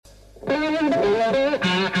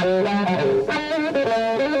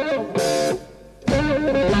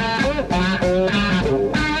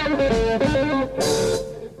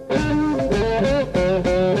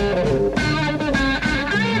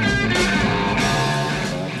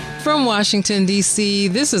From Washington, D.C.,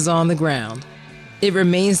 this is On the Ground. It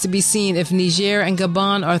remains to be seen if Niger and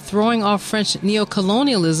Gabon are throwing off French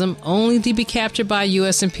neocolonialism only to be captured by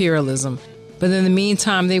U.S. imperialism. But in the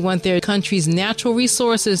meantime, they want their country's natural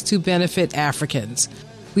resources to benefit Africans.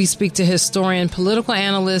 We speak to historian, political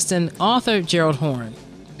analyst, and author Gerald Horne.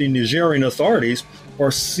 The Nigerian authorities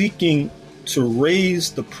are seeking to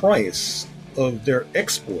raise the price of their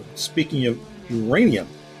export, speaking of uranium,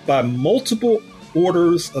 by multiple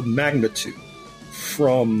orders of magnitude,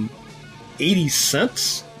 from 80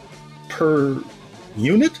 cents per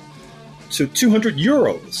unit to 200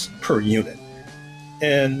 euros per unit.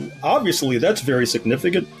 And obviously that's very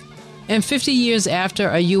significant. And 50 years after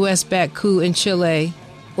a U.S.-backed coup in Chile,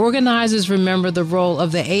 organizers remember the role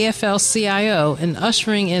of the AFL-CIO in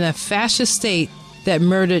ushering in a fascist state that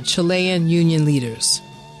murdered Chilean union leaders.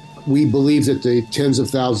 We believe that the tens of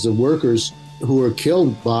thousands of workers who were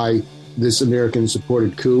killed by this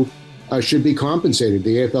American-supported coup should be compensated.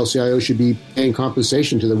 The AFL-CIO should be paying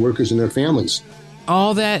compensation to the workers and their families.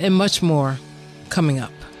 All that and much more coming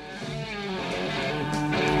up.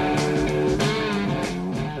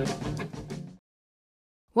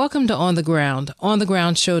 Welcome to On the Ground,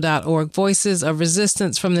 onthegroundshow.org, voices of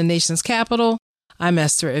resistance from the nation's capital. I'm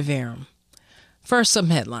Esther Iverum. First, some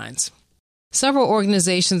headlines. Several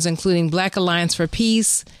organizations, including Black Alliance for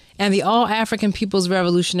Peace and the All-African People's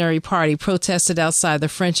Revolutionary Party, protested outside the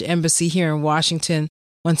French embassy here in Washington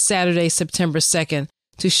on Saturday, September 2nd,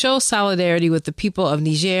 to show solidarity with the people of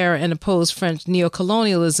Niger and oppose French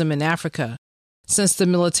neocolonialism in Africa. Since the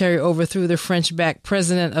military overthrew the French-backed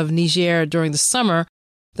president of Niger during the summer,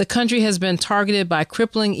 the country has been targeted by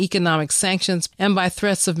crippling economic sanctions and by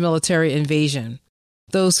threats of military invasion.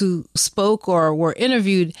 Those who spoke or were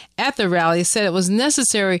interviewed at the rally said it was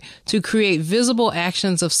necessary to create visible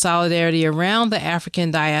actions of solidarity around the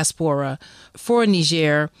African diaspora for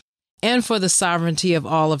Niger and for the sovereignty of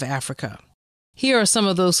all of Africa. Here are some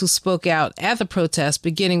of those who spoke out at the protest,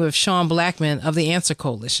 beginning with Sean Blackman of the Answer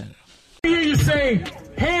Coalition. I hear you say,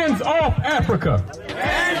 hands off Africa.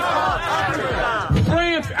 Hands off Africa.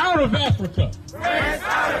 France out of Africa. France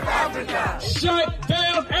out of Africa. Shut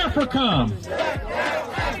down AFRICOM. Shut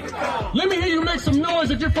down Africa. Let me hear you make some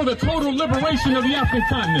noise if you're for the total liberation of the African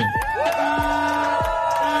continent.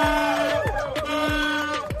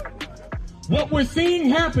 What we're seeing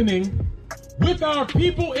happening with our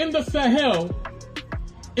people in the Sahel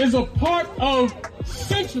is a part of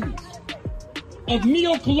centuries of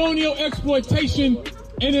neo-colonial exploitation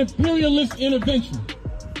and imperialist intervention.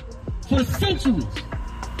 For centuries,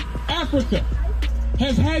 Africa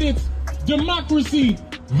has had its democracy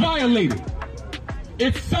violated,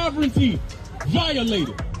 its sovereignty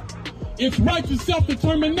violated, its right to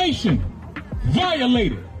self-determination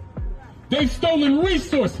violated. They've stolen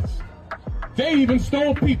resources. They even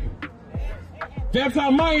stole people. That's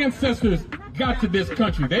how my ancestors got to this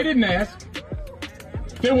country. They didn't ask.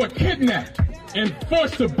 They were kidnapped and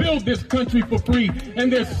forced to build this country for free,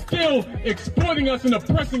 and they're still exploiting us and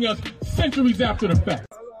oppressing us centuries after the fact.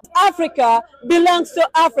 Africa belongs to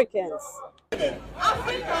Africans.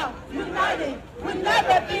 Africa united will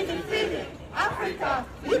never be defeated. Africa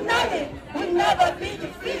united will never be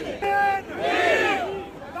defeated. Africa!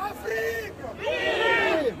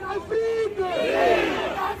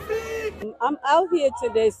 I'm out here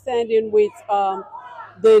today standing with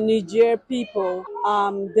the Niger people.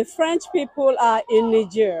 The French people are in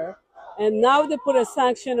Niger, and now they put a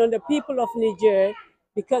sanction on the people of Niger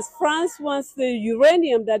because France wants the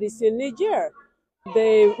uranium that is in Niger.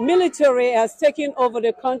 The military has taken over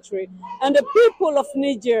the country, and the people of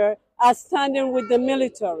Niger are standing with the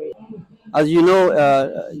military. As you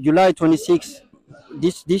know, July 26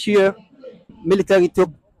 this year, military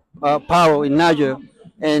took power in Niger,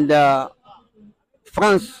 and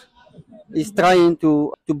France is trying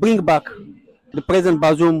to bring back the President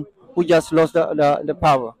Bazoum, who just lost the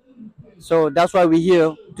power. So that's why we're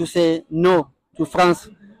here to say no to France,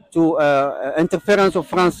 to interference of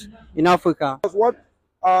France in Africa. What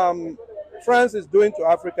France is doing to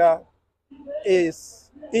Africa is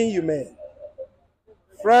inhumane.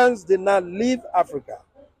 France did not leave Africa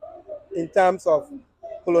in terms of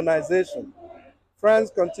colonization.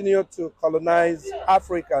 France continued to colonize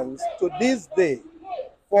Africans. To this day,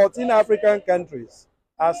 14 African countries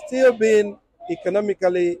are still being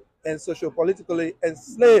economically and socio-politically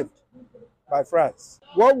enslaved by France.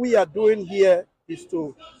 What we are doing here is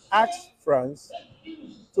to ask France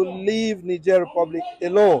to leave Niger Republic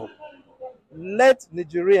alone. Let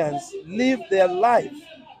Nigerians live their life.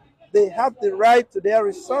 They have the right to their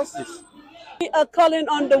resources. We are calling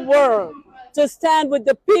on the world to stand with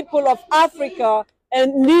the people of Africa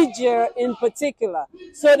and Niger in particular,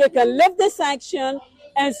 so they can lift the sanction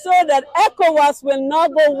and so that ECOWAS will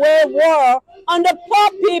not go wage war on the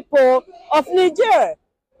poor people of Niger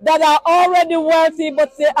that are already wealthy,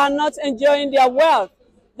 but they are not enjoying their wealth.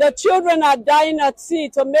 The children are dying at sea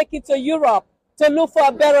to make it to Europe to look for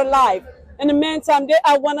a better life. In the meantime, they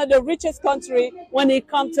are one of the richest countries when it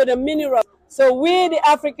comes to the minerals. So we, the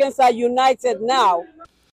Africans, are united now.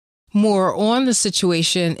 More on the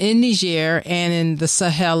situation in Niger and in the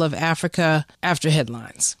Sahel of Africa after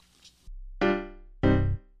headlines.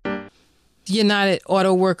 United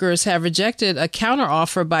Auto Workers have rejected a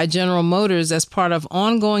counteroffer by General Motors as part of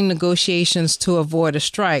ongoing negotiations to avoid a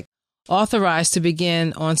strike, authorized to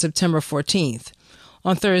begin on September 14th.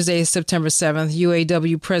 On Thursday, September 7th,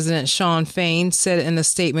 UAW President Shawn Fain said in a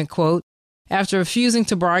statement, quote, "After refusing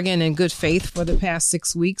to bargain in good faith for the past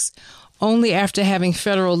 6 weeks, only after having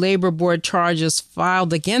Federal Labor Board charges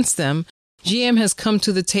filed against them, GM has come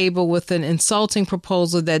to the table with an insulting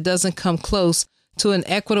proposal that doesn't come close to an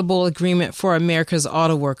equitable agreement for America's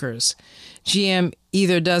auto workers. GM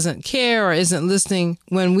either doesn't care or isn't listening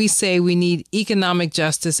when we say we need economic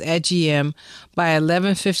justice at GM by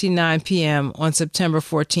 11:59 p.m. on September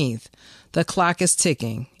 14th. The clock is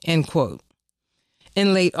ticking," end quote.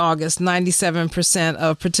 In late August, 97%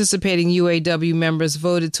 of participating UAW members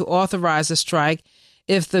voted to authorize a strike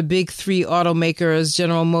if the big three automakers,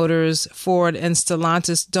 General Motors, Ford, and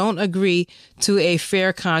Stellantis, don't agree to a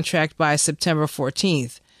fair contract by September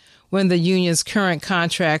 14th, when the union's current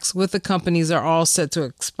contracts with the companies are all set to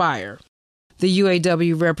expire. The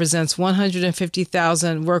UAW represents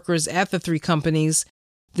 150,000 workers at the three companies.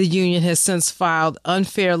 The union has since filed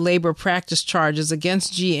unfair labor practice charges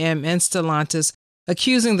against GM and Stellantis,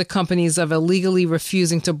 accusing the companies of illegally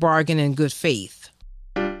refusing to bargain in good faith.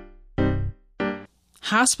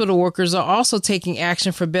 Hospital workers are also taking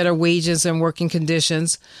action for better wages and working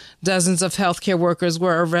conditions. Dozens of healthcare workers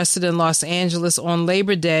were arrested in Los Angeles on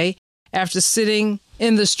Labor Day after sitting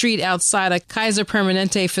in the street outside a Kaiser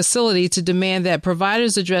Permanente facility to demand that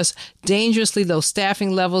providers address dangerously low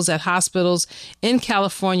staffing levels at hospitals in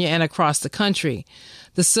California and across the country.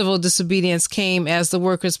 The civil disobedience came as the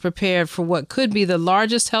workers prepared for what could be the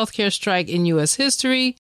largest healthcare strike in U.S.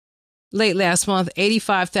 history. Late last month,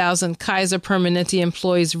 85,000 Kaiser Permanente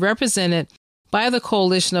employees represented by the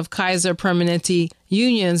coalition of Kaiser Permanente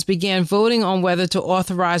unions began voting on whether to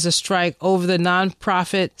authorize a strike over the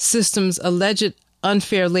nonprofit system's alleged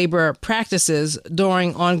unfair labor practices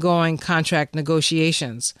during ongoing contract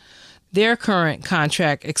negotiations. Their current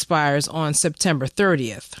contract expires on September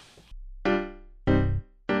 30th.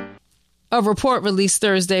 A report released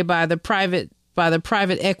Thursday by the private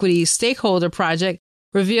equity stakeholder project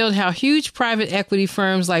revealed how huge private equity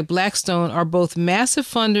firms like Blackstone are both massive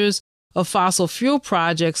funders of fossil fuel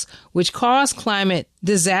projects which cause climate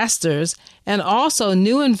disasters and also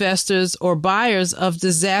new investors or buyers of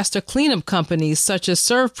disaster cleanup companies such as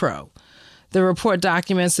ServPro. The report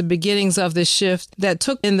documents the beginnings of this shift that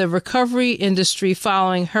took in the recovery industry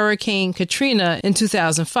following Hurricane Katrina in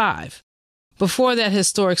 2005. Before that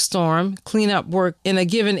historic storm, cleanup work in a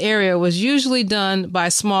given area was usually done by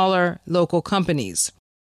smaller local companies.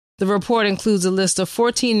 The report includes a list of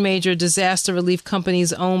 14 major disaster relief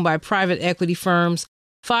companies owned by private equity firms,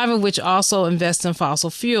 5 of which also invest in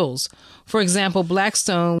fossil fuels. For example,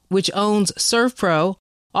 Blackstone, which owns ServPro,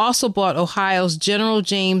 also bought Ohio's General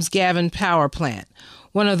James Gavin Power Plant,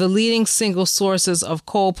 one of the leading single sources of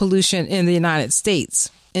coal pollution in the United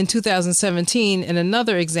States. In 2017, in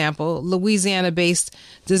another example, Louisiana-based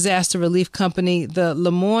disaster relief company, the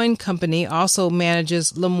Lemoyne Company, also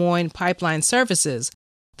manages Lemoyne Pipeline Services.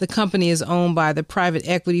 The company is owned by the private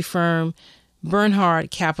equity firm Bernhard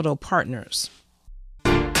Capital Partners.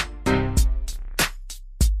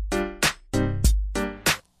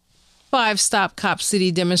 Five Stop Cop City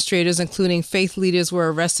demonstrators, including faith leaders,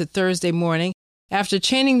 were arrested Thursday morning after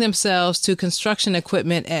chaining themselves to construction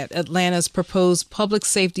equipment at Atlanta's proposed Public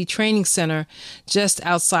Safety Training Center just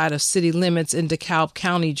outside of city limits in DeKalb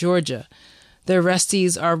County, Georgia. The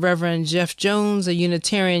arrestees are Reverend Jeff Jones, a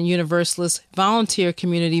Unitarian Universalist volunteer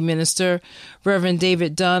community minister, Reverend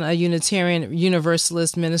David Dunn, a Unitarian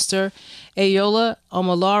Universalist minister, Ayola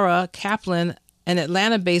Omolara Kaplan, an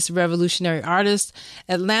Atlanta-based revolutionary artist,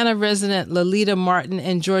 Atlanta resident Lalita Martin,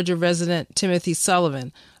 and Georgia resident Timothy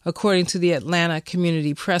Sullivan, according to the Atlanta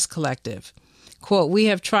Community Press Collective. Quote, "We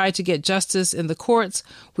have tried to get justice in the courts.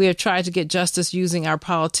 We have tried to get justice using our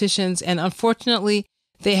politicians, and unfortunately,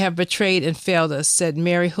 they have betrayed and failed us," said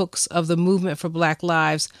Mary Hooks of the Movement for Black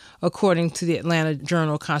Lives, according to the Atlanta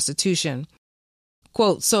Journal-Constitution.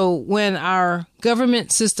 Quote, so when our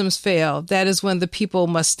government systems fail, that is when the people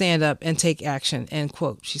must stand up and take action, end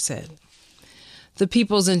quote, she said. The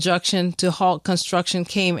people's injunction to halt construction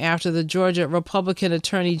came after the Georgia Republican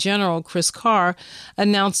Attorney General Chris Carr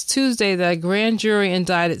announced Tuesday that a grand jury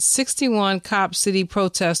indicted 61 Cop City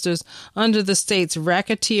protesters under the state's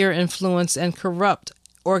Racketeer Influence and Corrupt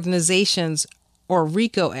Organizations, or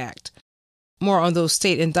RICO Act. More on those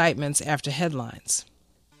state indictments after headlines.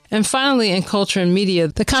 And finally, in culture and media,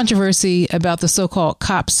 the controversy about the so-called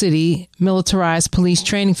Cop City militarized police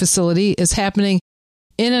training facility is happening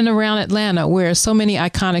in and around Atlanta, where so many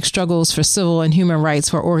iconic struggles for civil and human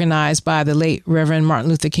rights were organized by the late Reverend Martin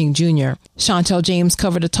Luther King Jr. Chantel James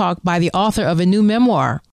covered a talk by the author of a new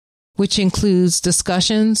memoir, which includes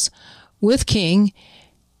discussions with King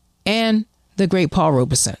and the great Paul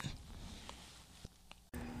Robeson.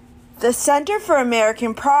 The Center for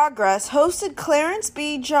American Progress hosted Clarence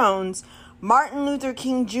B. Jones, Martin Luther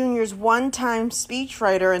King Jr.'s one-time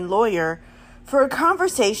speechwriter and lawyer, for a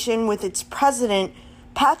conversation with its president,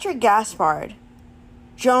 Patrick Gaspard.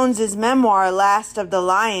 Jones's memoir, Last of the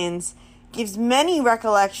Lions, gives many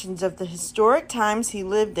recollections of the historic times he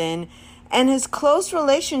lived in and his close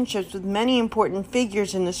relationships with many important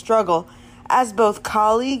figures in the struggle as both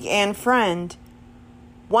colleague and friend.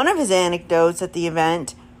 One of his anecdotes at the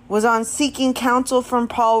event was on seeking counsel from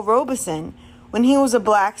Paul Robeson when he was a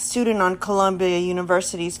black student on Columbia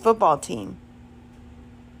University's football team.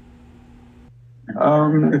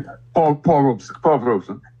 Paul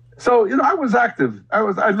Robeson. So, I was active.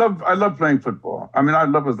 I love playing football. I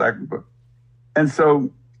was active. And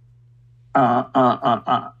so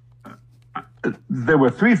there were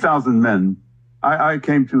 3,000 men. I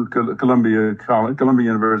came to Columbia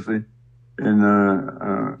University in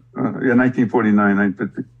 1949,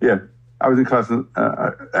 1950. Yeah, I was in class.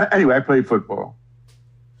 Anyway, I played football,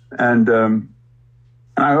 and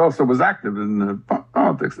I also was active in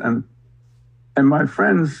politics. And my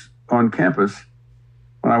friends on campus,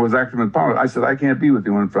 when I was active in politics, I said, I can't be with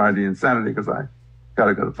you on Friday and Saturday because I got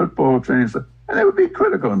to go to football training. And they would be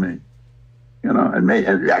critical of me, and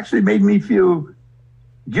it actually made me feel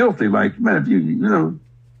guilty. Like, man, if you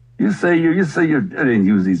say you I didn't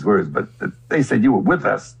use these words, but they said you were with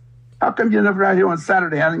us. How come you're never out here on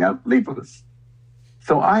Saturday handing out leaflets?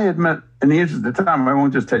 So I had met, in the interest of time, I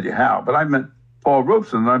won't just tell you how, but I met Paul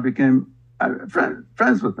Robeson and I became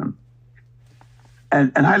friends with him.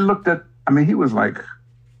 And I looked at, he was like,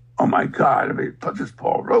 oh my God, this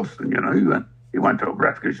Paul Robeson, he went to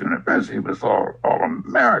Rutgers University, he was all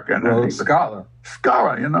American. Well, scholar.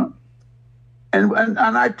 Scholar, And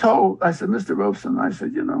I said, Mr. Robeson, I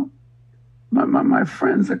said, my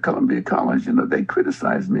friends at Columbia College, they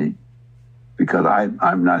criticize me because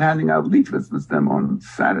I'm not handing out leaflets with them on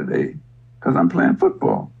Saturday because I'm playing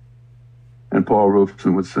football. And Paul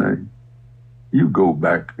Robeson would say, you go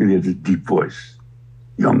back, and he had this deep voice,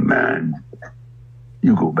 young man,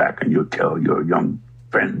 you go back and you tell your young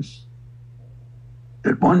friends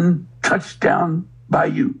that one touchdown by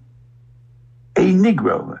you, a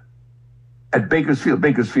Negro, at Bakersfield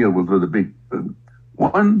was where the big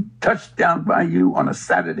one touchdown by you on a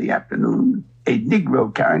Saturday afternoon, a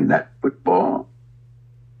Negro carrying that football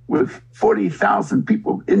with 40,000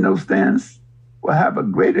 people in those stands will have a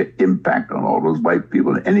greater impact on all those white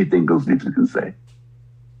people than anything those leaders can say.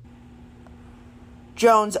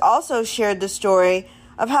 Jones also shared the story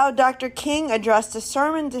of how Dr. King addressed a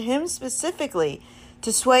sermon to him specifically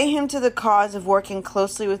to sway him to the cause of working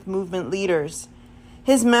closely with movement leaders.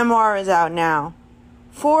 His memoir is out now.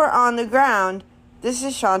 For On the Ground, this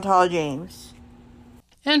is Chantal James.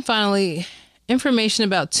 And finally, information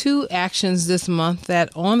about 2 actions this month that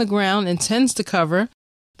On the Ground intends to cover: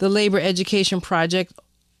 the Labor Education Project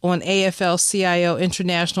on AFL-CIO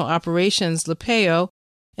International Operations, LAPEO,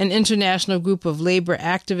 an international group of labor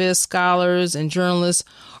activists, scholars, and journalists,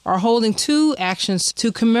 are holding 2 actions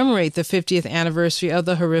to commemorate the 50th anniversary of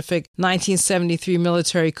the horrific 1973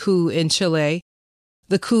 military coup in Chile.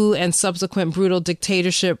 The coup and subsequent brutal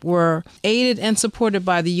dictatorship were aided and supported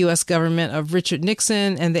by the U.S. government of Richard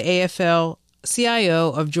Nixon and the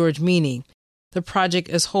AFL-CIO of George Meany. The project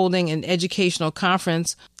is holding an educational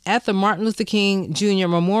conference at the Martin Luther King Jr.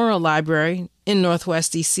 Memorial Library in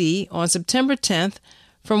Northwest D.C. on September 10th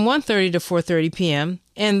from 1:30 to 4:30 p.m.,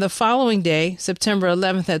 and the following day, September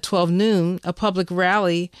 11th at 12 noon, a public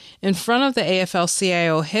rally in front of the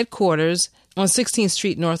AFL-CIO headquarters on 16th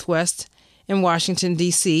Street Northwest in Washington,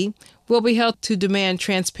 D.C., will be held to demand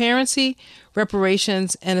transparency,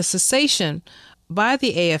 reparations, and a cessation by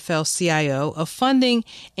the AFL-CIO of funding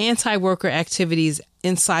anti-worker activities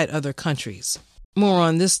inside other countries. More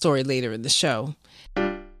on this story later in the show.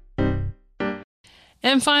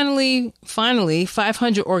 And finally,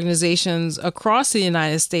 500 organizations across the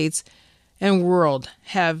United States and world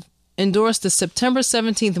have endorsed the September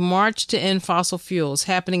 17th March to End Fossil Fuels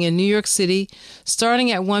happening in New York City starting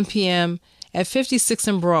at 1 p.m. at 56th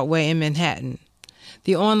and Broadway in Manhattan.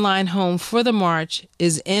 The online home for the march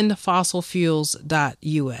is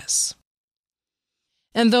endfossilfuels.us.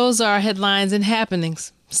 And those are our headlines and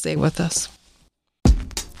happenings. Stay with us.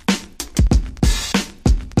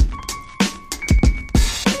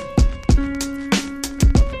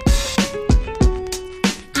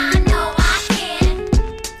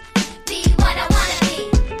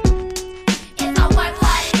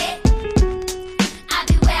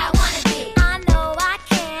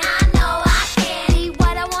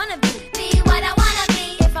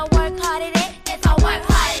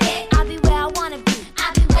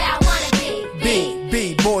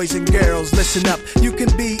 Boys and girls, listen up. You can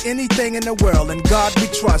be anything in the world, and God we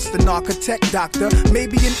trust. An architect, doctor,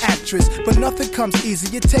 maybe an actress, but nothing comes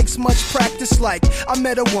easy. It takes much practice. Like, I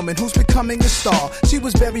met a woman who's becoming a star. She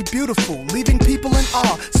was very beautiful, leaving people in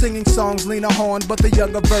awe. Singing songs, Lena Horne, but the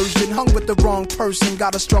younger version. Hung with the wrong person,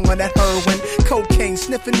 got her strung on that heroin. Cocaine,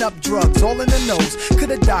 sniffing up drugs, all in the nose.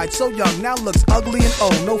 Could've died so young, now looks ugly and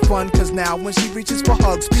old. No fun, cause now when she reaches for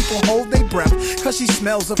hugs, people hold their breath, cause she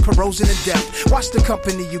smells of corrosion and death. Watch the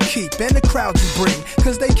company you keep and the crowd you bring,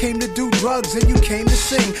 cause they came to do drugs and you came to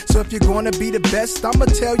sing. So if you're gonna be the best, I'ma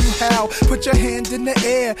tell you how. Put your hand in the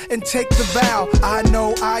air and take the vow. I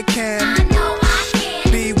know I can,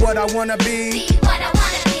 be what I wanna be.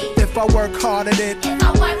 If I work hard at it,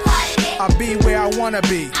 I'll be where I wanna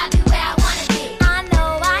be.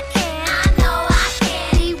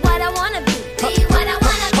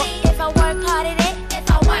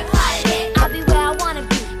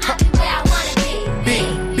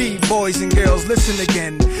 Boys and girls, listen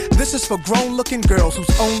again. This is for grown-looking girls who's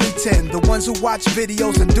only 10. The ones who watch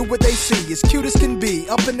videos and do what they see. As cute as can be,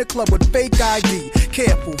 up in the club with fake ID.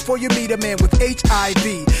 Careful, for you meet a man with HIV.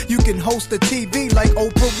 You can host a TV like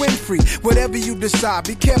Oprah Winfrey. Whatever you decide,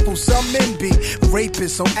 be careful, some men be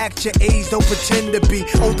rapists. So act your age, don't pretend to be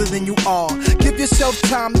older than you are. Give yourself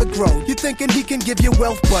time to grow. You thinking he can give you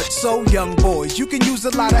wealth, but so young boys, you can use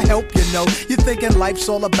a lot of help, you know. You thinking life's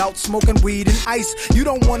all about smoking weed and ice. You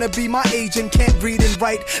don't wanna be my age and can't read and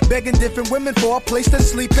write, begging different women for a place to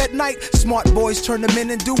sleep at night. Smart boys turn them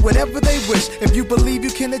in and do whatever they wish. If you believe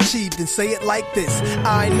you can achieve, then say it like this: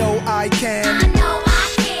 I know I can,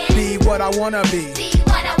 be what I wanna be.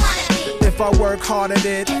 If I work hard at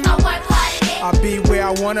it, I'll be where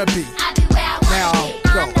I wanna be. Now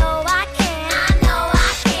go.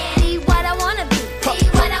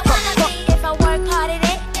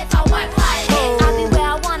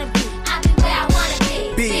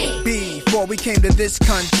 We came to this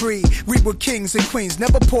country, we were kings and queens,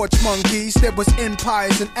 never porch monkeys. There was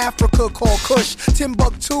empires in Africa called Kush,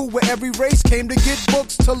 Timbuktu, where every race came to get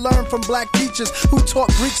books to learn from black teachers who taught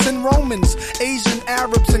Greeks and Romans, Asian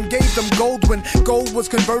Arabs, and gave them gold. When gold was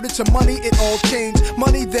converted to money, it all changed.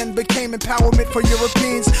 Money then became empowerment for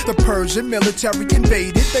Europeans. The Persian military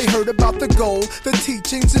invaded, they heard about the gold, the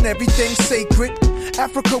teachings and everything sacred.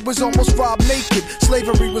 Africa was almost robbed naked,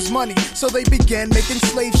 slavery was money, so they began making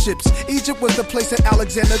slave ships. Egypt was the place that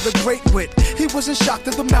Alexander the Great went. He wasn't shocked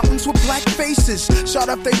that the mountains were black faces, shot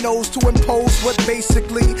up their nose to impose what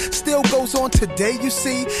basically still goes on today. You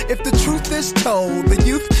see, if the truth is told, the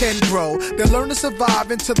youth can grow. They'll learn to survive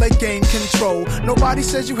until they gain control. Nobody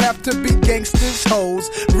says you have to be gangsters, hoes.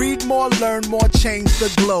 Read more, learn more, change the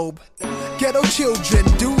globe. Ghetto children,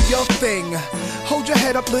 do your thing. Hold your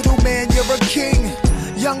head up, little man, you're a king.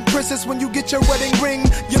 Young princess, when you get your wedding ring,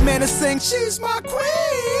 your man is saying, she's my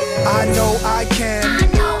queen. I know I can,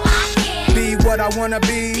 be what I wanna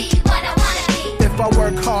be. If I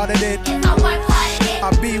work hard at it,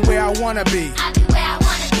 I'll be where I wanna be. I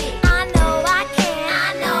know I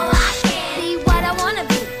can, be what I wanna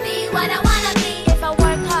be. If I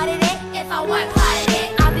work hard at it,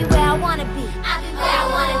 I'll be where I wanna be.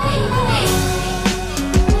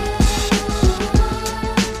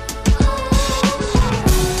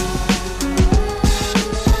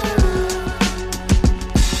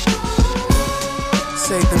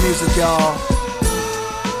 Save the music, y'all.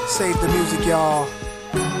 Save the music, y'all.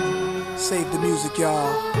 Save the music,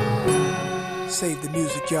 y'all. Save the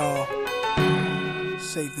music, y'all.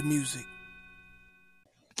 Save the music.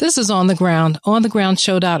 This is On the Ground,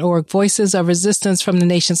 onthegroundshow.org, Voices of Resistance from the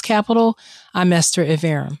Nation's Capital. I'm Esther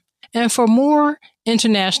Iverum. And for more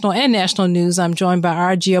international and national news, I'm joined by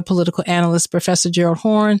our geopolitical analyst, Professor Gerald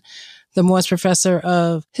Horne, the Moores Professor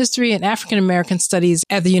of History and African American Studies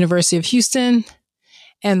at the University of Houston,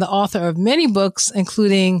 and the author of many books,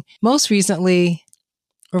 including most recently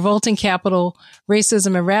Revolting Capital,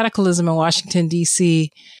 Racism and Radicalism in Washington, D.C.,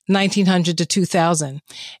 1900 to 2000.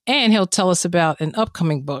 And he'll tell us about an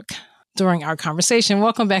upcoming book during our conversation.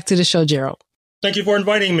 Welcome back to the show, Gerald. Thank you for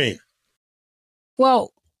inviting me.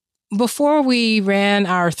 Well, before we ran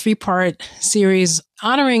our 3-part series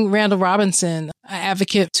honoring Randall Robinson, an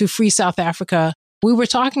advocate to free South Africa, we were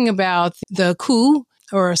talking about the coup,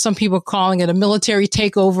 or some people calling it a military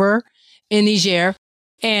takeover in Niger,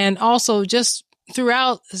 and also just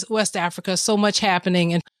throughout West Africa, so much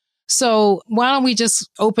happening. And so why don't we just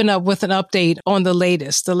open up with an update on the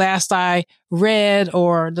latest? The last I read,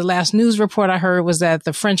 or the last news report I heard, was that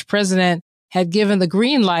the French president had given the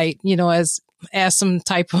green light, as some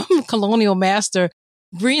type of colonial master,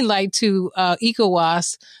 green light to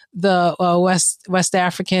ECOWAS, the West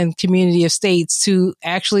African community of states, to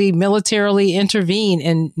actually militarily intervene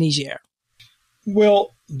in Niger.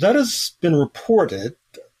 Well, that has been reported.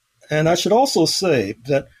 And I should also say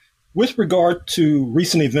that with regard to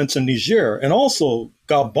recent events in Niger and also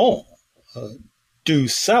Gabon, due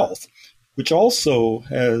south, which also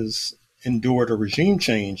has endured a regime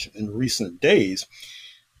change in recent days,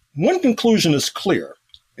 one conclusion is clear,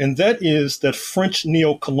 and that is that French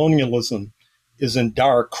neocolonialism is in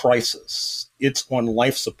dire crisis. It's on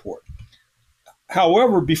life support.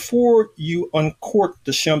 However, before you uncork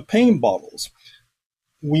the champagne bottles,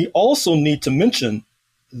 we also need to mention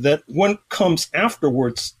that what comes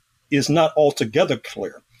afterwards is not altogether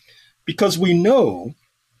clear, because we know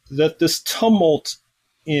that this tumult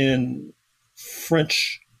in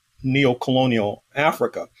French neocolonial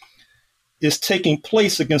Africa is taking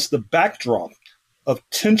place against the backdrop of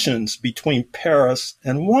tensions between Paris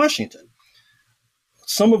and Washington.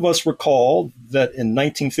 Some of us recall that in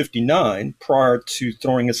 1959, prior to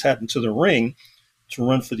throwing his hat into the ring to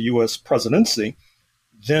run for the U.S. presidency,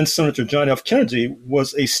 then Senator John F. Kennedy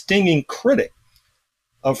was a stinging critic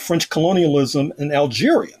of French colonialism in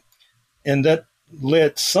Algeria. And that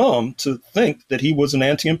led some to think that he was an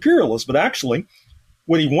anti-imperialist. But actually,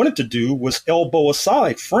 what he wanted to do was elbow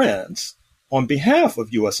aside France on behalf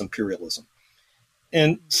of U.S. imperialism.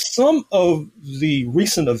 And some of the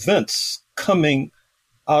recent events coming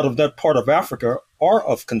out of that part of Africa are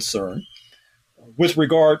of concern. With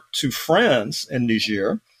regard to France and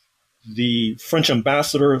Niger, the French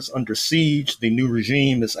ambassador is under siege. The new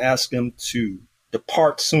regime has asked him to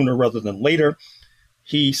depart sooner rather than later.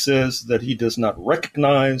 He says that he does not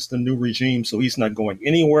recognize the new regime, so he's not going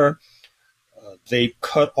anywhere. They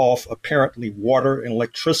cut off apparently water and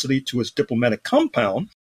electricity to his diplomatic compound.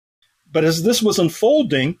 But as this was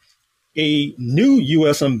unfolding, a new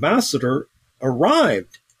U.S. ambassador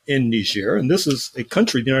arrived in Niger, and this is a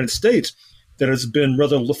country, the United States, that has been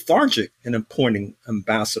rather lethargic in appointing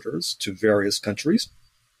ambassadors to various countries.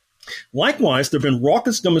 Likewise, there have been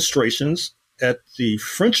raucous demonstrations at the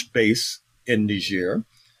French base in Niger,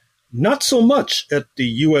 not so much at the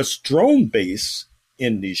U.S. drone base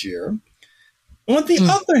in Niger. On the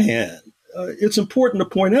other hand, it's important to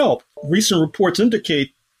point out, recent reports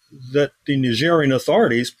indicate that the Nigerian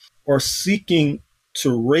authorities are seeking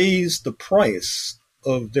to raise the price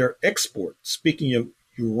of their export, speaking of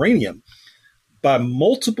uranium, by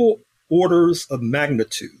multiple orders of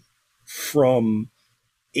magnitude, from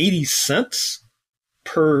 80 cents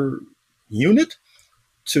per unit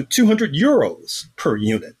to 200 euros per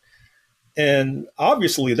unit. And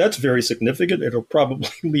obviously that's very significant. It'll probably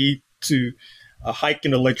lead to a hike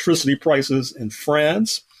in electricity prices in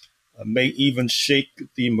France, may even shake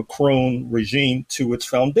the Macron regime to its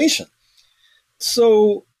foundation.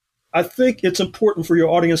 So I think it's important for your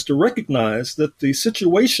audience to recognize that the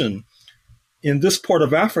situation in this part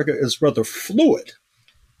of Africa is rather fluid,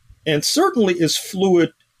 and certainly is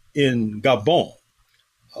fluid in Gabon.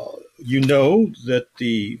 You know that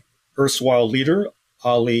the erstwhile leader,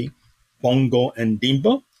 Ali Bongo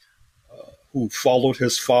Ndimba, who followed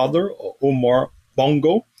his father, Omar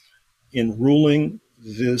Bongo, in ruling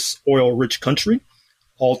this oil-rich country.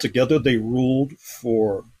 Altogether, they ruled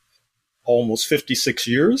for almost 56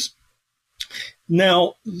 years.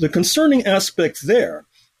 Now, the concerning aspect there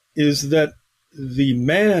is that the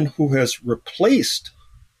man who has replaced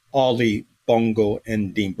Ali Bongo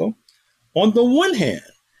Ndimba, on the one hand,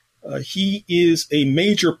 he is a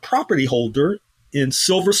major property holder in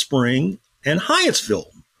Silver Spring and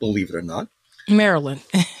Hyattsville, believe it or not. Maryland.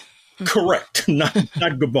 Correct, not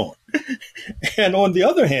Gabon. And on the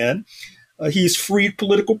other hand, he's freed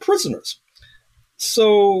political prisoners.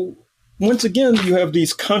 So once again, you have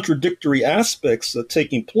these contradictory aspects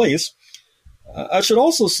taking place. I should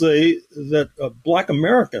also say that Black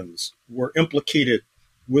Americans were implicated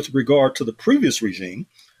with regard to the previous regime.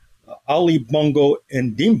 Ali Bongo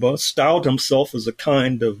Ndimba styled himself as a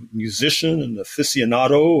kind of musician and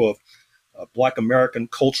aficionado of Black American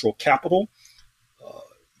cultural capital.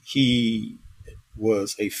 He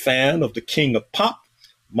was a fan of the king of pop,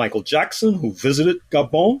 Michael Jackson, who visited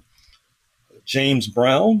Gabon. James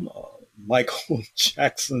Brown, Michael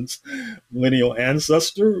Jackson's lineal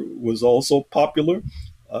ancestor, was also popular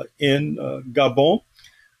in Gabon.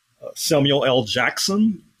 Samuel L.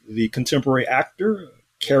 Jackson, the contemporary actor,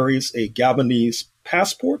 carries a Gabonese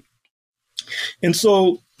passport. And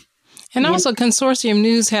so... And also, Consortium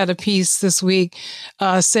News had a piece this week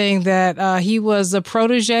saying that he was a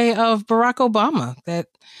protege of Barack Obama, that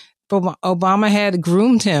Obama had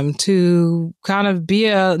groomed him to kind of be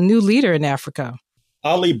a new leader in Africa.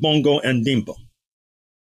 Ali Bongo Ndimba.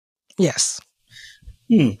 Yes.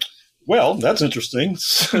 Well, that's interesting,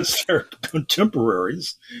 since they're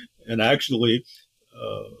contemporaries. And actually,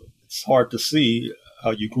 it's hard to see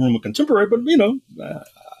how you groom a contemporary, but,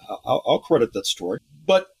 I'll credit that story.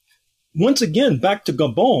 But once again, back to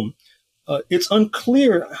Gabon, it's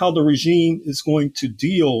unclear how the regime is going to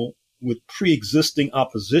deal with pre-existing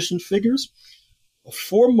opposition figures.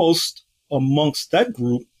 Foremost amongst that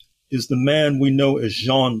group is the man we know as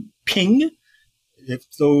Jean Ping.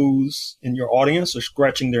 If those in your audience are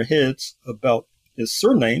scratching their heads about his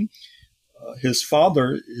surname, his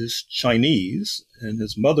father is Chinese and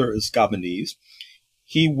his mother is Gabonese.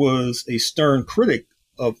 He was a stern critic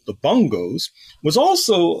of the Bongos, was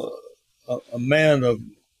also a man of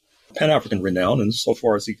Pan-African renown, and so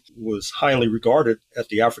far as he was highly regarded at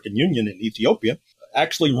the African Union in Ethiopia,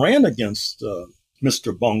 actually ran against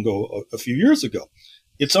Mr. Bongo a few years ago.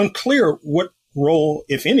 It's unclear what role,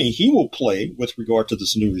 if any, he will play with regard to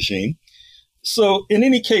this new regime. So in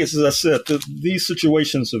any case, as I said, these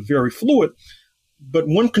situations are very fluid, but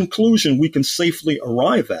one conclusion we can safely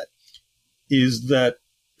arrive at is that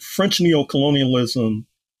French neocolonialism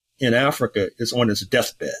in Africa is on its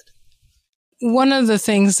deathbed. One of the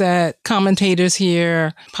things that commentators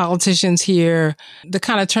here, politicians here, the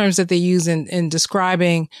kind of terms that they use in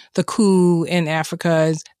describing the coup in Africa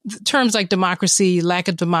is terms like democracy, lack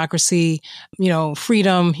of democracy,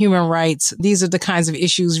 freedom, human rights. These are the kinds of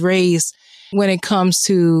issues raised when it comes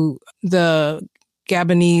to the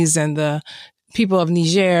Gabonese and the people of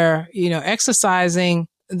Niger, exercising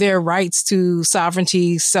their rights to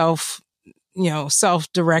sovereignty,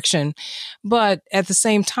 self-direction. But at the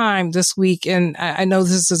same time this week, and I know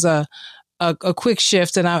this is a quick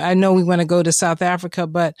shift, and I know we want to go to South Africa,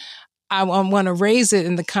 but I want to raise it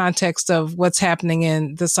in the context of what's happening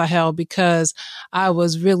in the Sahel, because I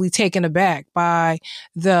was really taken aback by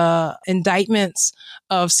the indictments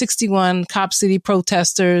of 61 Cop City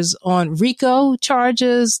protesters on RICO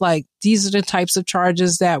charges. Like, these are the types of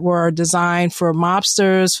charges that were designed for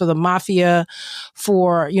mobsters, for the mafia,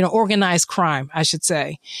 for, organized crime, I should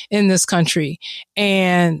say, in this country.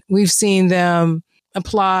 And we've seen them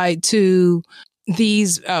applied to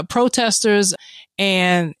these protesters.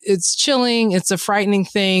 And it's chilling. It's a frightening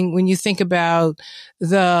thing when you think about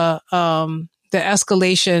the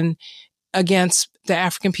escalation against the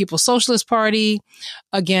African People's Socialist Party,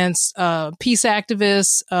 against peace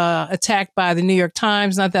activists attacked by the New York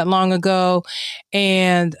Times not that long ago,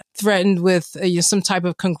 and threatened with some type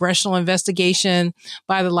of congressional investigation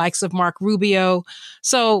by the likes of Mark Rubio.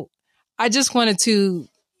 So I just wanted to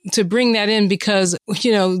bring that in because,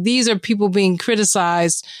 these are people being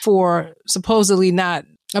criticized for supposedly not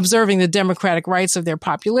observing the democratic rights of their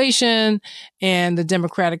population and the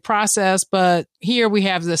democratic process. But here we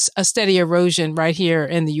have a steady erosion right here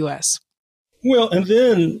in the U.S. Well, and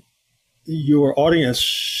then your audience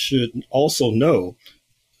should also know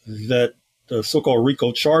that the so-called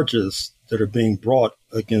RICO charges that are being brought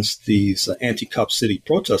against these anti-Cop City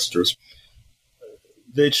protesters,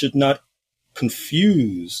 they should not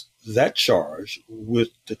confuse that charge with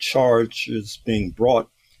the charges being brought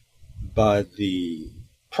by the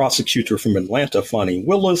prosecutor from Atlanta, Fani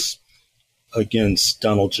Willis, against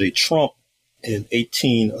Donald J. Trump and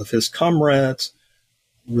 18 of his comrades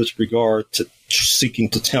with regard to seeking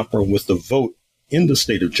to tamper with the vote in the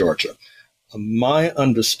state of Georgia. My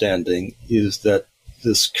understanding is that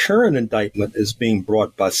this current indictment is being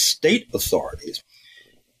brought by state authorities.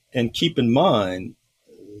 And keep in mind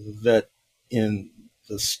that in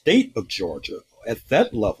the state of Georgia, at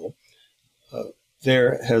that level,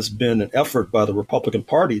 there has been an effort by the Republican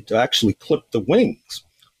Party to actually clip the wings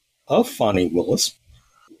of Fani Willis.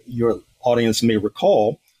 Your audience may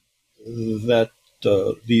recall that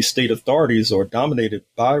these state authorities are dominated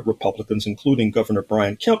by Republicans, including Governor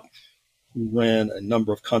Brian Kemp, who ran a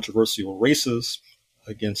number of controversial races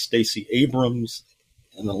against Stacey Abrams,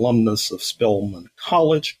 an alumnus of Spelman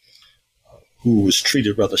College. who was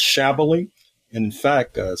treated rather shabbily. And in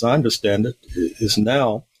fact, as I understand it, is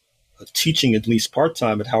now teaching at least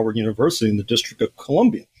part-time at Howard University in the District of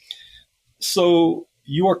Columbia. So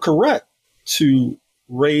you are correct to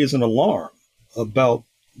raise an alarm about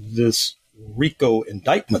this RICO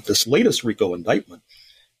indictment, this latest RICO indictment.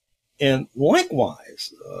 And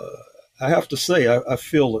likewise, I have to say, I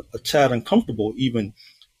feel a tad uncomfortable even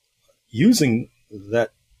using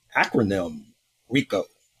that acronym RICO,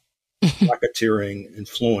 racketeering,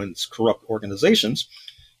 influence, corrupt organizations,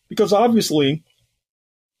 because obviously,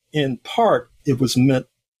 in part, it was meant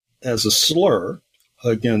as a slur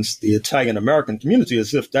against the Italian American community,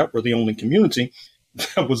 as if that were the only community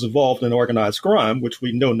that was involved in organized crime, which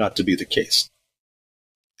we know not to be the case.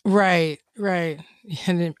 Right. I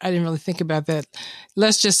didn't really think about that.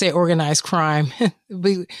 Let's just say organized crime,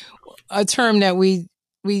 a term that we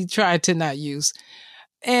try to not use.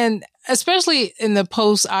 And especially in the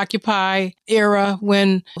post-Occupy era,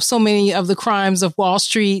 when so many of the crimes of Wall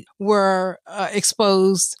Street were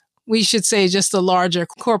exposed, we should say just the larger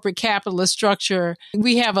corporate capitalist structure,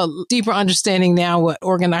 we have a deeper understanding now what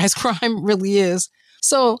organized crime really is.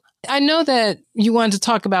 So I know that you wanted to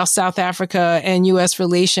talk about South Africa and U.S.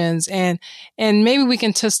 relations, and maybe we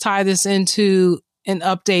can just tie this into an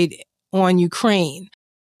update on Ukraine.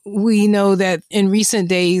 We know that in recent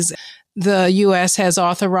days, the U.S. has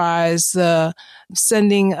authorized the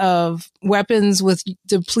sending of weapons with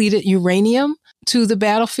depleted uranium to the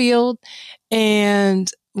battlefield. And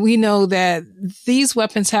we know that these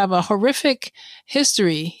weapons have a horrific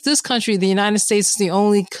history. This country, the United States, is the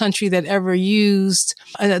only country that ever used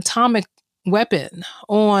an atomic weapon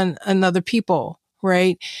on another people,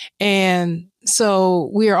 right? And so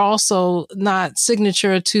we are also not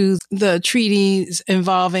signature to the treaties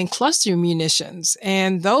involving cluster munitions,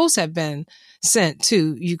 and those have been sent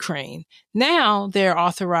to Ukraine. Now they're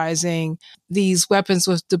authorizing these weapons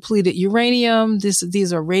with depleted uranium.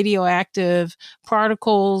 These are radioactive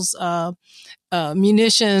particles,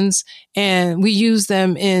 munitions, and we use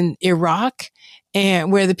them in Iraq,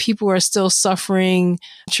 and where the people are still suffering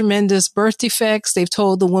tremendous birth defects. They've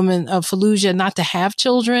told the women of Fallujah not to have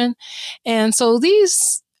children. And so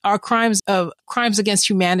these are crimes against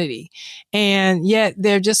humanity. And yet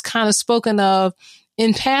they're just kind of spoken of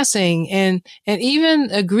in passing and even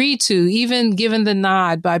agreed to, even given the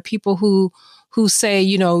nod by people who say,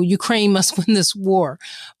 Ukraine must win this war.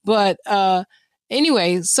 But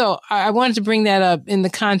anyway, so I wanted to bring that up in the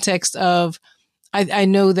context of, I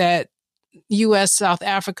know that U.S.-South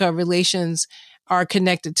Africa relations are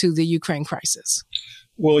connected to the Ukraine crisis.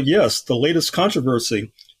 Well, yes, the latest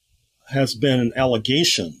controversy has been an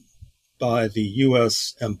allegation by the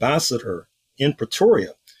U.S. ambassador in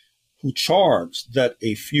Pretoria, who charged that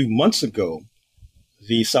a few months ago,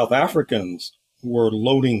 the South Africans were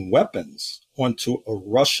loading weapons onto a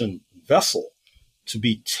Russian vessel to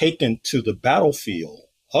be taken to the battlefield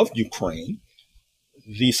of Ukraine.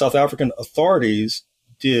 The South African authorities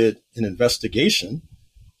did an investigation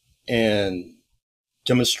and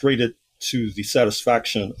demonstrated to the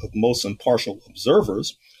satisfaction of most impartial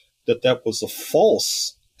observers that that was a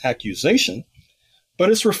false accusation,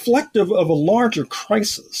 but it's reflective of a larger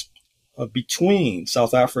crisis between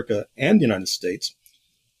South Africa and the United States.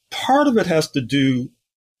 Part of it has to do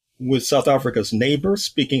with South Africa's neighbor,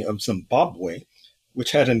 speaking of Zimbabwe,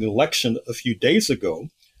 which had an election a few days ago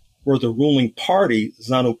where the ruling party,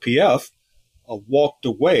 ZANU-PF, walked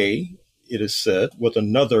away, it is said, with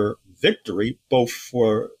another victory, both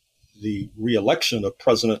for the re-election of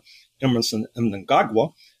President Emmerson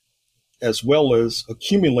Mnangagwa, as well as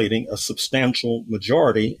accumulating a substantial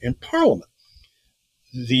majority in parliament.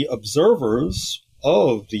 The observers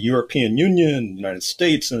of the European Union, the United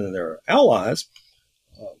States, and their allies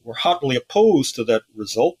were hotly opposed to that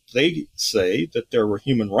result. They say that there were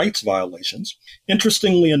human rights violations.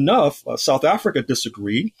 Interestingly enough, South Africa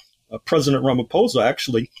disagreed. President Ramaphosa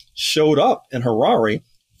actually showed up in Harare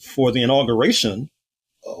for the inauguration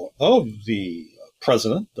of the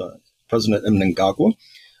president, President Mnangagwa.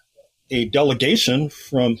 A delegation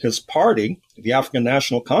from his party, the African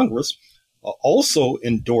National Congress, also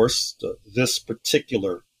endorsed this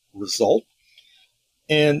particular result.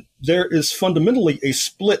 And there is fundamentally a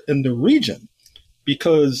split in the region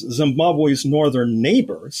because Zimbabwe's northern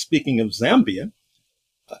neighbor, speaking of Zambia,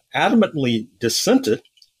 adamantly dissented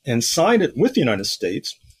and sided with the United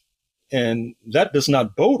States. And that does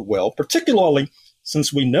not bode well, particularly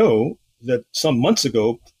since we know that some months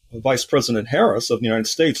ago, Vice President Harris of the United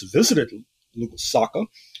States visited Lusaka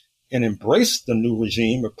and embraced the new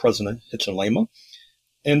regime of President Hichilema.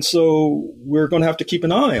 And so we're going to have to keep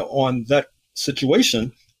an eye on that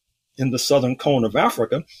situation in the southern cone of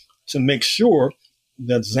Africa to make sure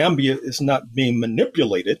that Zambia is not being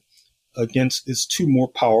manipulated against its two more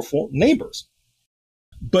powerful neighbors.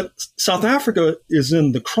 But South Africa is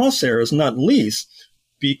in the crosshairs, not least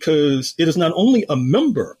because it is not only a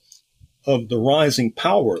member of the rising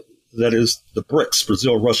power that is the BRICS,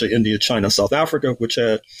 Brazil, Russia, India, China, South Africa, which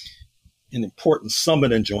had an important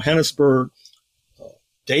summit in Johannesburg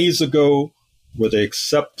days ago where they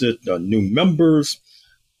accepted new members.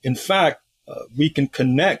 In fact, we can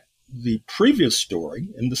connect the previous story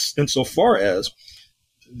insofar as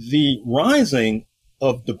the rising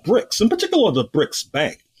of the BRICS, in particular the BRICS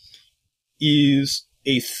Bank, is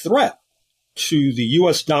a threat to the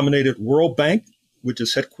U.S.-dominated World Bank, which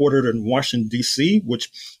is headquartered in Washington, D.C., which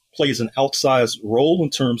plays an outsized role in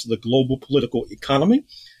terms of the global political economy.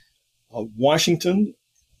 Washington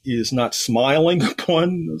is not smiling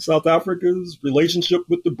upon South Africa's relationship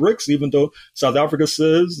with the BRICS, even though South Africa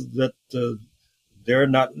says that they're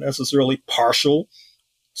not necessarily partial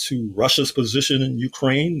to Russia's position in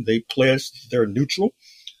Ukraine. They pledged they're neutral.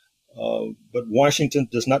 But Washington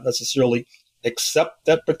does not necessarily accept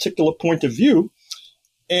that particular point of view.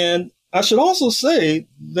 And I should also say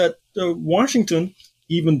that Washington,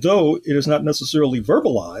 even though it is not necessarily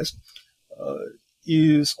verbalized,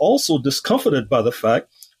 is also discomfited by the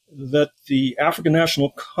fact that the African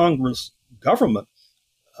National Congress government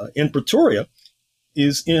in Pretoria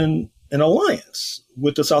is in an alliance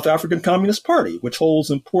with the South African Communist Party, which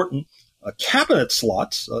holds important cabinet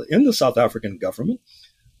slots in the South African government.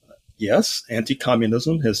 Yes,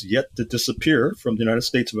 anti-communism has yet to disappear from the United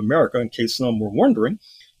States of America, in case some were wondering.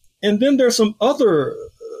 And then there's some other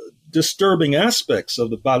disturbing aspects of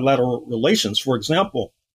the bilateral relations. For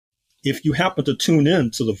example, if you happen to tune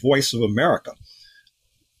in to the Voice of America,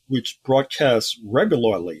 which broadcasts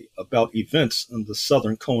regularly about events in the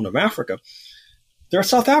southern cone of Africa, their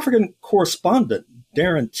South African correspondent,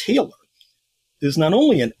 Darren Taylor, is not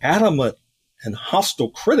only an adamant and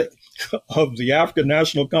hostile critic of the African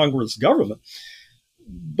National Congress government,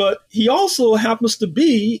 but he also happens to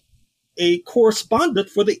be a correspondent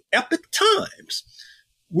for the Epoch Times,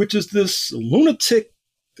 which is this lunatic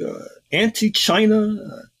anti-China,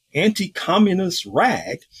 anti-communist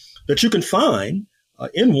rag that you can find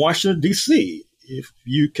in Washington, D.C., if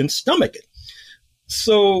you can stomach it.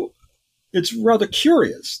 So it's rather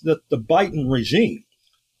curious that the Biden regime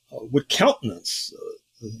would countenance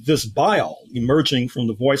this bile emerging from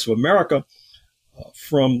the Voice of America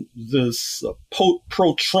from this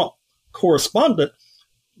pro-Trump correspondent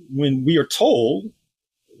when we are told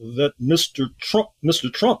that Mr.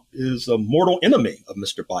 Trump is a mortal enemy of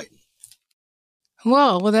Mr. Biden.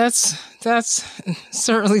 Well, that's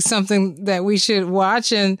certainly something that we should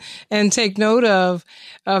watch and take note of.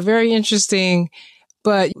 Very interesting.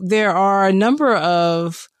 But there are a number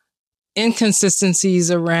of inconsistencies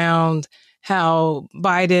around how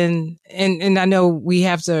Biden, and I know we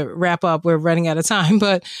have to wrap up, we're running out of time,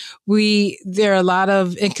 but there are a lot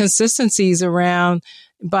of inconsistencies around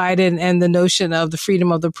Biden and the notion of the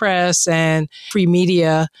freedom of the press and free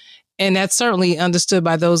media. And that's certainly understood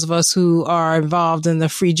by those of us who are involved in the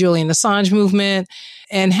Free Julian Assange movement,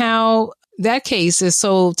 and how that case is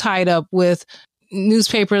so tied up with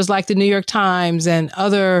newspapers like the New York Times and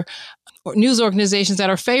other news organizations that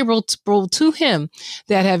are favorable to him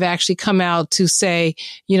that have actually come out to say,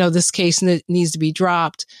 this case needs to be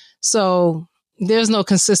dropped. So there's no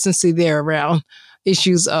consistency there around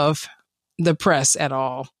issues of the press at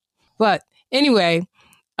all. But anyway,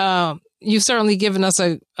 you've certainly given us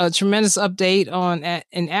a tremendous update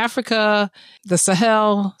in Africa, the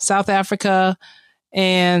Sahel, South Africa,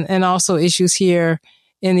 and also issues here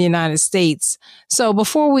in the United States. So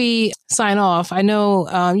before we sign off, I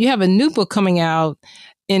know you have a new book coming out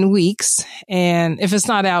in weeks, and if it's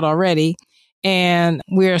not out already, and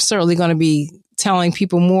we're certainly going to be telling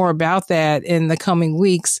people more about that in the coming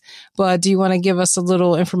weeks. But do you want to give us a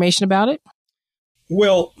little information about it?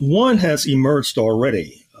 Well, one has emerged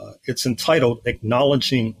already. It's entitled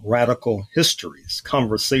Acknowledging Radical Histories,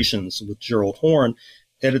 Conversations with Gerald Horne,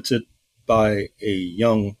 edited by a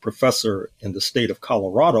young professor in the state of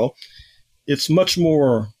Colorado. It's much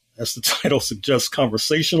more, as the title suggests,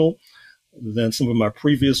 conversational than some of my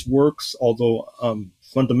previous works, although I'm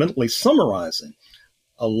fundamentally summarizing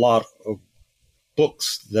a lot of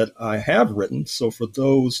books that I have written. So for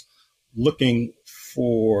those looking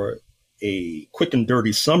for a quick and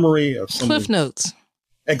dirty summary of some Cliff Notes.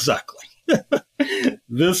 Exactly.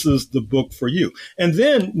 This is the book for you. And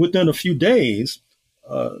then within a few days,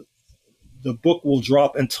 the book will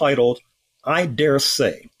drop entitled, I Dare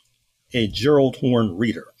Say, a Gerald Horne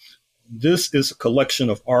Reader. This is a collection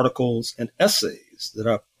of articles and essays that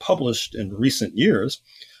I've published in recent years,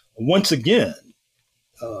 Once again,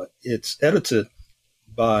 it's edited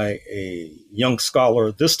by a young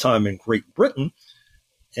scholar, this time in Great Britain.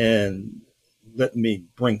 And let me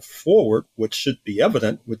bring forward what should be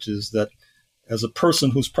evident, which is that as a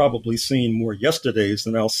person who's probably seen more yesterdays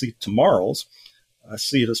than I'll see tomorrows, I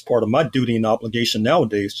see it as part of my duty and obligation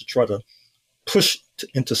nowadays to try to push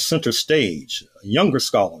into center stage younger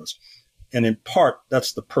scholars. And in part,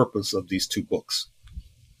 that's the purpose of these two books.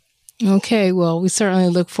 Okay, well, we certainly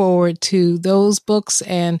look forward to those books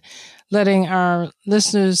and letting our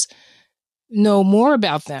listeners know more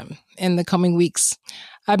about them in the coming weeks.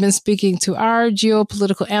 I've been speaking to our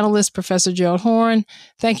geopolitical analyst, Professor Gerald Horne.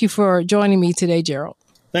 Thank you for joining me today, Gerald.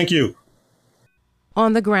 Thank you.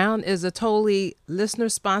 On the Ground is a totally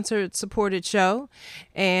listener-sponsored, supported show,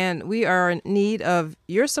 and we are in need of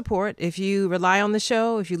your support. If you rely on the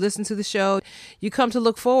show, if you listen to the show, you come to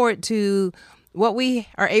look forward to what we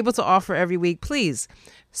are able to offer every week, please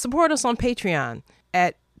support us on Patreon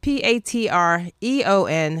at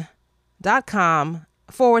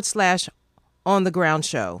patreon.com/On the Ground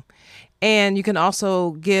Show. And you can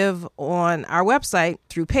also give on our website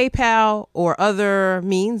through PayPal or other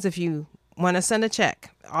means if you want to send a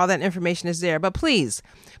check. All that information is there. But please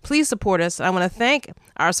support us. I want to thank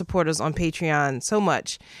our supporters on Patreon so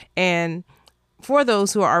much. And for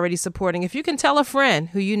those who are already supporting, if you can tell a friend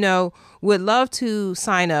who you know would love to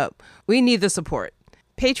sign up, we need the support.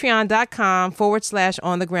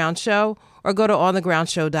 Patreon.com/On the Ground Show or go to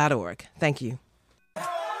onthegroundshow.org. Thank you.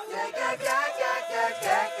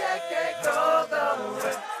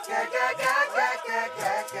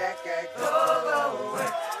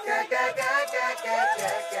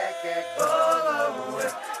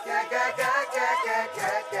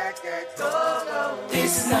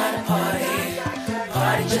 This is not a party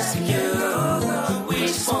just for you. We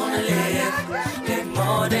just wanna live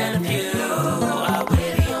more than a few.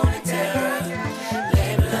 We're the only terror,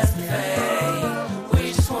 label us the fame. We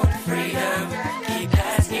just want the freedom, keep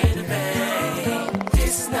asking the pain.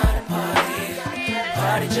 This is not a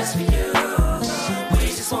party just for you. We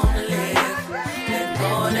just wanna live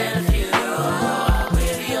more than a few.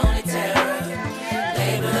 We're the only terror,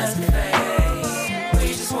 label us the fame. We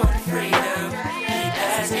just want the freedom, keep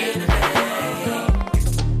asking the pain.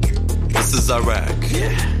 This is Iraq.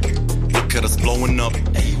 Look at us blowing up.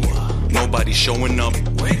 Nobody showing up.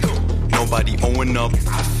 Nobody owing up.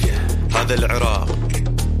 هذا العراق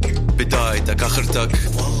بدايتك آخرتك.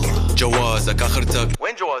 جوازك آخرتك.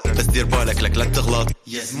 وين جوازك؟ بس دير بالك لك لا تغلط.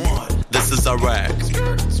 This is Iraq.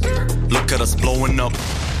 Look at us blowing up.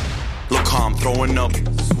 Look how I'm throwing up.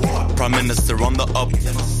 Prime Minister on the up.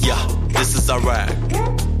 Yeah, this is Iraq.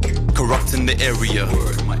 Corrupt in the area.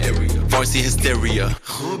 Farsi hysteria.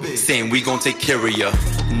 Saying we gon' take care of ya.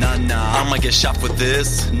 Nah, I might get shot for this.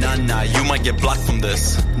 Nah, you might get blocked from this.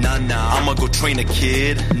 Nah, I'ma go train a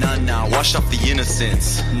kid. Nah, wash off the innocence.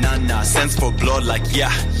 Nah, sense for blood like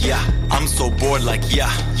yeah. I'm so bored like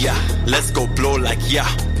yeah. Let's go blow like yeah.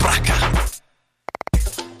 Braka.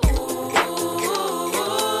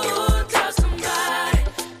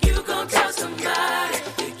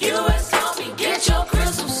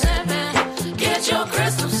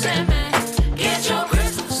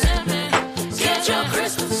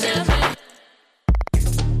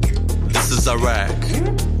 Iraq.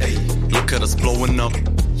 Look at us blowing up.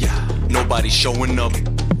 Nobody showing up.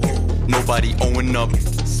 Nobody owing up.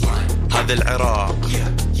 هذا العراق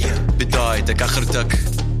بدايتك آخرتك.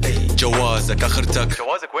 جوازك آخرتك.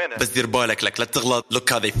 جوازك وينه؟ بس دير بالك لك لا تغلط. Look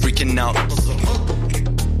how they freaking out.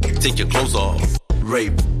 Take your clothes off.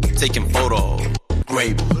 Rape. Taking photos.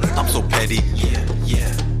 Grape. I'm so petty.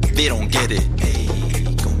 They don't get it.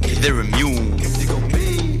 They're immune.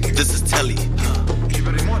 This is telly.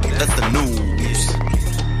 That's the news.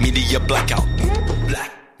 Media blackout.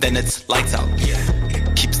 Then it's lights out.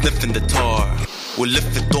 Keep sniffing the tar.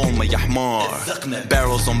 ولف الدومة يا حمار.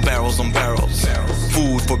 Barrels on barrels on barrels.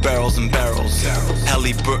 Food for barrels and barrels.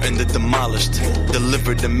 Halliburton the demolished.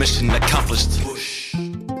 Delivered the mission accomplished.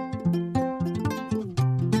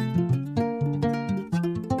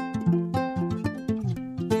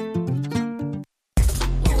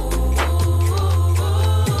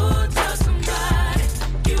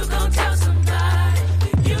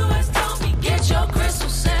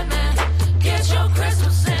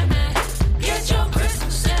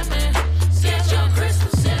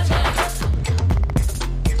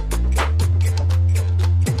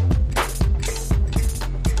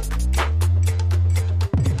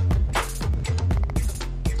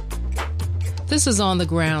 This is On the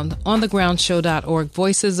Ground, onthegroundshow.org,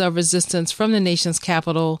 Voices of Resistance from the nation's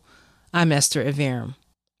capital. I'm Esther Iverum.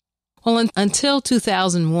 Well, until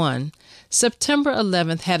 2001, September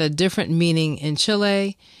 11th had a different meaning in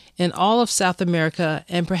Chile, in all of South America,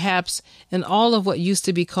 and perhaps in all of what used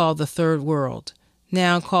to be called the Third World,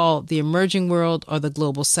 now called the Emerging World or the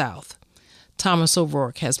Global South. Thomas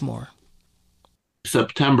O'Rourke has more.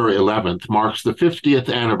 September 11th marks the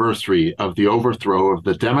 50th anniversary of the overthrow of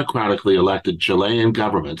the democratically elected Chilean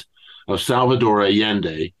government of Salvador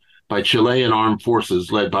Allende by Chilean armed forces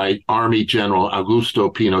led by Army General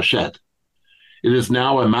Augusto Pinochet. It is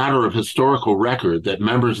now a matter of historical record that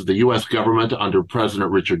members of the U.S. government under President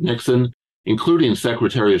Richard Nixon, including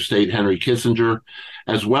Secretary of State Henry Kissinger,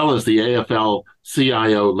 as well as the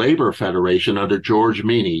AFL-CIO Labor Federation under George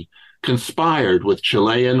Meany, conspired with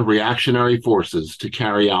Chilean reactionary forces to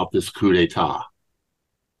carry out this coup d'etat.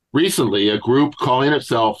 Recently, a group calling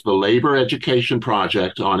itself the Labor Education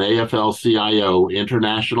Project on AFL-CIO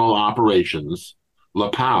International Operations,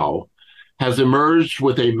 LAPAO, has emerged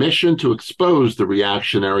with a mission to expose the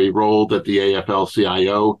reactionary role that the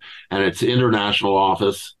AFL-CIO and its international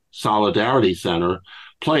office, Solidarity Center,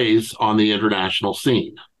 plays on the international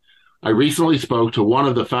scene. I recently spoke to one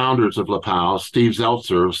of the founders of LAPAO, Steve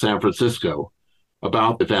Zeltzer of San Francisco,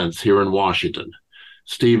 about events here in Washington.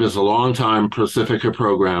 Steve is a longtime Pacifica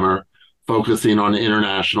programmer focusing on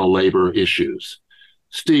international labor issues.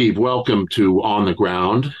 Steve, welcome to On the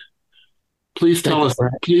Ground. Please tell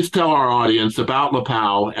our audience about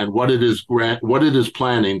LAPAO and what it is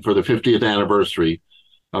planning for the 50th anniversary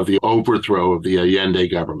of the overthrow of the Allende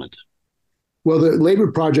government. Well, the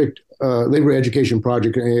Labor Education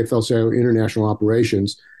Project and AFL-CIO International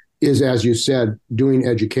Operations is, as you said, doing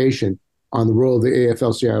education on the role of the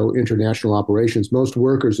AFL-CIO International Operations. Most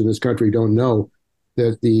workers in this country don't know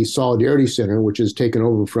that the Solidarity Center, which is taken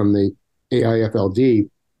over from the AIFLD,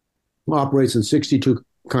 operates in 62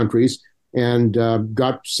 countries and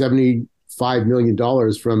got $75 million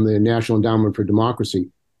from the National Endowment for Democracy,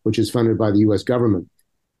 which is funded by the U.S. government.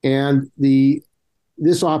 And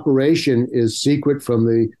this operation is secret from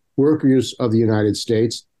the workers of the United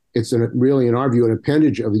States. It's really, in our view, an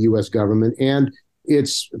appendage of the U.S. government. And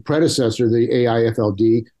its predecessor, the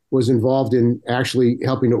AIFLD, was involved in actually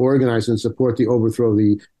helping to organize and support the overthrow of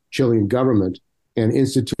the Chilean government and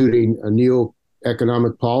instituting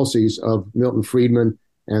neo-economic policies of Milton Friedman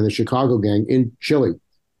and the Chicago Gang in Chile.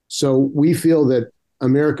 So we feel that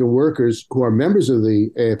American workers who are members of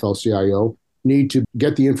the AFL-CIO need to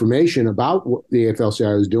get the information about what the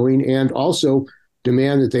AFL-CIO is doing and also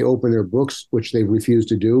demand that they open their books, which they've refused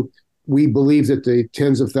to do. We believe that the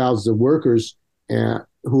tens of thousands of workers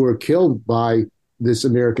who are killed by this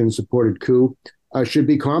American-supported coup should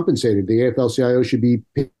be compensated. The AFL-CIO should be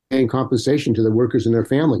paying compensation to the workers and their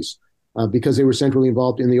families because they were centrally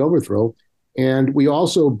involved in the overthrow. And we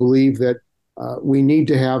also believe that we need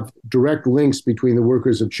to have direct links between the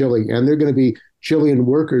workers of Chile. And they're going to be Chilean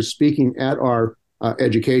workers speaking at our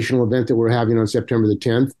educational event that we're having on September the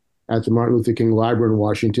 10th at the Martin Luther King Library in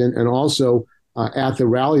Washington, and also at the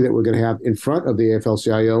rally that we're going to have in front of the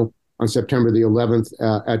AFL-CIO on September the 11th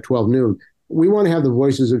at 12 noon. We want to have the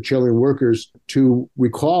voices of Chilean workers to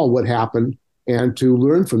recall what happened and to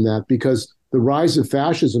learn from that, because the rise of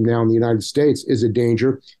fascism now in the United States is a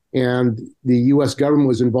danger. And the U.S. government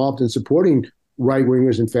was involved in supporting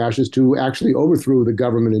right-wingers and fascists to actually overthrow the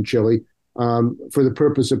government in Chile for the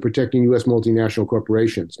purpose of protecting U.S. multinational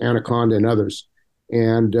corporations, Anaconda and others.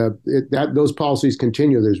 And those policies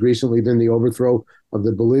continue. There's recently been the overthrow of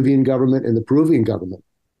the Bolivian government and the Peruvian government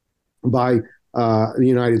by the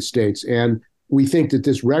United States. And we think that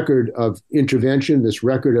this record of intervention, this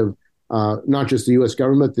record of not just the U.S.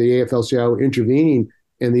 government, the AFL-CIO intervening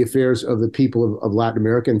in the affairs of the people of Latin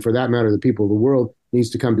America, and for that matter, the people of the world,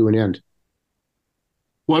 needs to come to an end.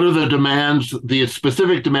 What are the demands, the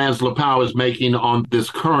specific demands LAPAO is making on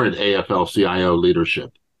this current AFL-CIO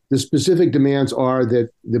leadership? The specific demands are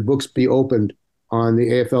that the books be opened on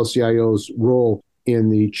the AFL-CIO's role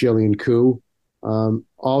in the Chilean coup.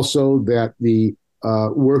 Also, that the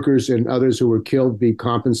workers and others who were killed be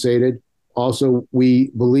compensated. Also,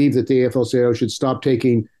 we believe that the AFL-CIO should stop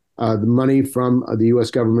taking the money from the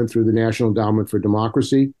U.S. government through the National Endowment for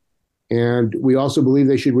Democracy. And we also believe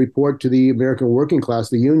they should report to the American working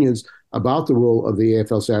class, the unions, about the role of the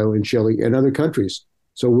AFL-CIO in Chile and other countries.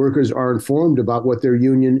 So workers are informed about what their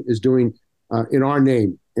union is doing in our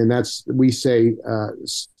name. And that's, we say,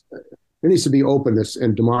 there needs to be openness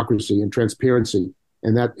and democracy and transparency.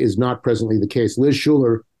 And that is not presently the case. Liz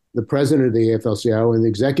Schuler, the president of the AFL-CIO and the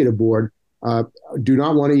executive board, do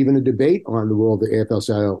not want to even a debate on the role of the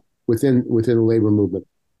AFL-CIO within the labor movement.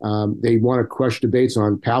 They want to crush debates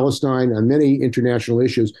on Palestine, on many international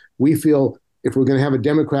issues. We feel if we're going to have a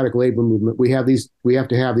democratic labor movement, we have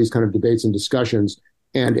to have these kind of debates and discussions.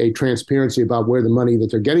 and a transparency about where the money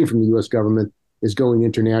that they're getting from the U.S. government is going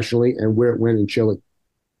internationally and where it went in Chile.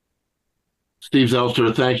 Steve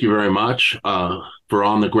Zelster, thank you very much for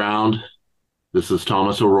On the Ground. This is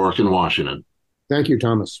Thomas O'Rourke in Washington. Thank you,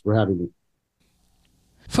 Thomas, for having me.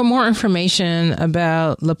 For more information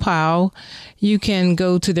about LAPAO, you can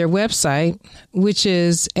go to their website, which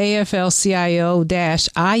is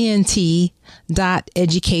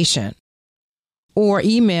AFL-CIO-INT.education, or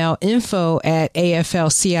email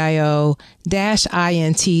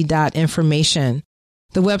info@AFL-CIO-INT.information.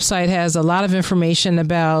 The website has a lot of information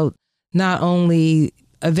about not only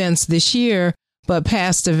events this year, but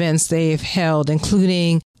past events they've held,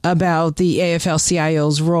 including about the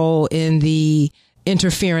AFL-CIO's role in the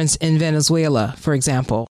interference in Venezuela, for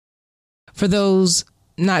example. For those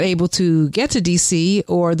not able to get to DC,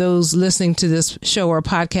 or those listening to this show or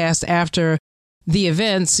podcast after the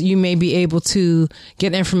events, you may be able to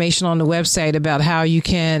get information on the website about how you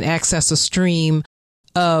can access a stream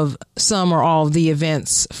of some or all of the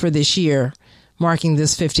events for this year, marking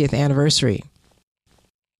this 50th anniversary.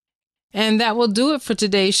 And that will do it for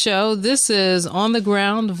today's show. This is On the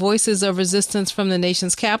Ground, Voices of Resistance from the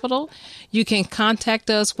Nation's Capital. You can contact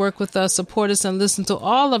us, work with us, support us, and listen to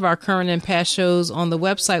all of our current and past shows on the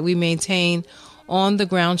website we maintain,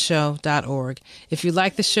 onthegroundshow.org. If you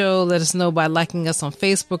like the show, let us know by liking us on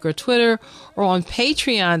Facebook or Twitter, or on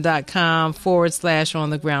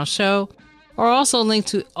patreon.com/onthegroundshow, or also link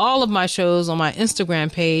to all of my shows on my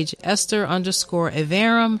Instagram page,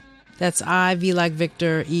 Esther_Averum. That's I-V like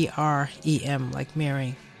Victor, E-R-E-M like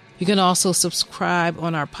Mary. You can also subscribe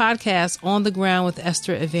on our podcast, On the Ground with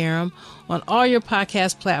Esther Averum, on all your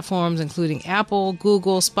podcast platforms, including Apple,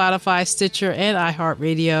 Google, Spotify, Stitcher, and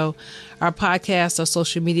iHeartRadio. Our podcast, our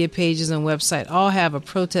social media pages, and website all have a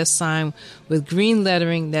protest sign with green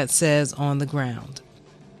lettering that says On the Ground.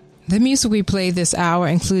 The music we played this hour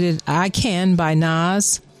included I Can by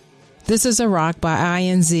Nas, This Is a Rock by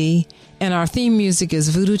INZ, and our theme music is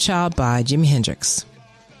Voodoo Child by Jimi Hendrix.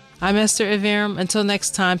 I'm Esther Averum. Until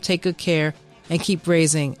next time, take good care and keep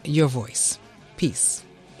raising your voice. Peace.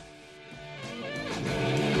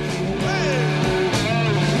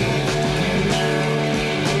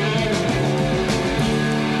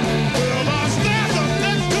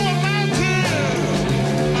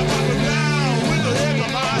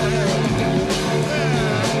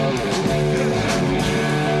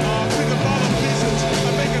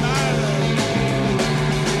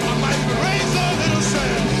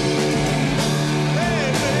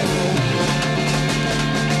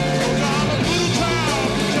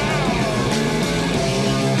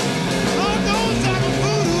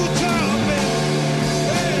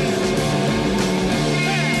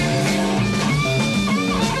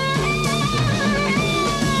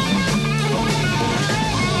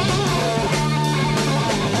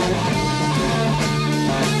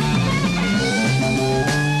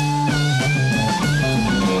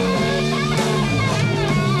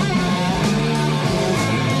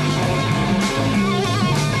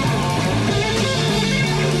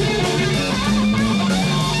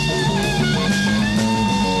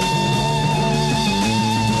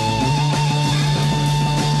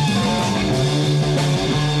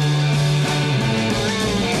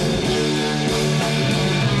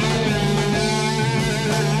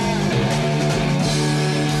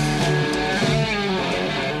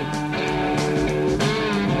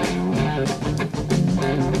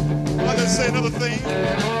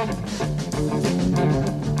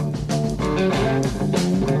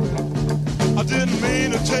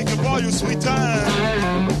 Sweet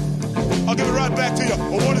time. I'll give it right back to you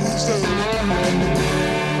one of these days.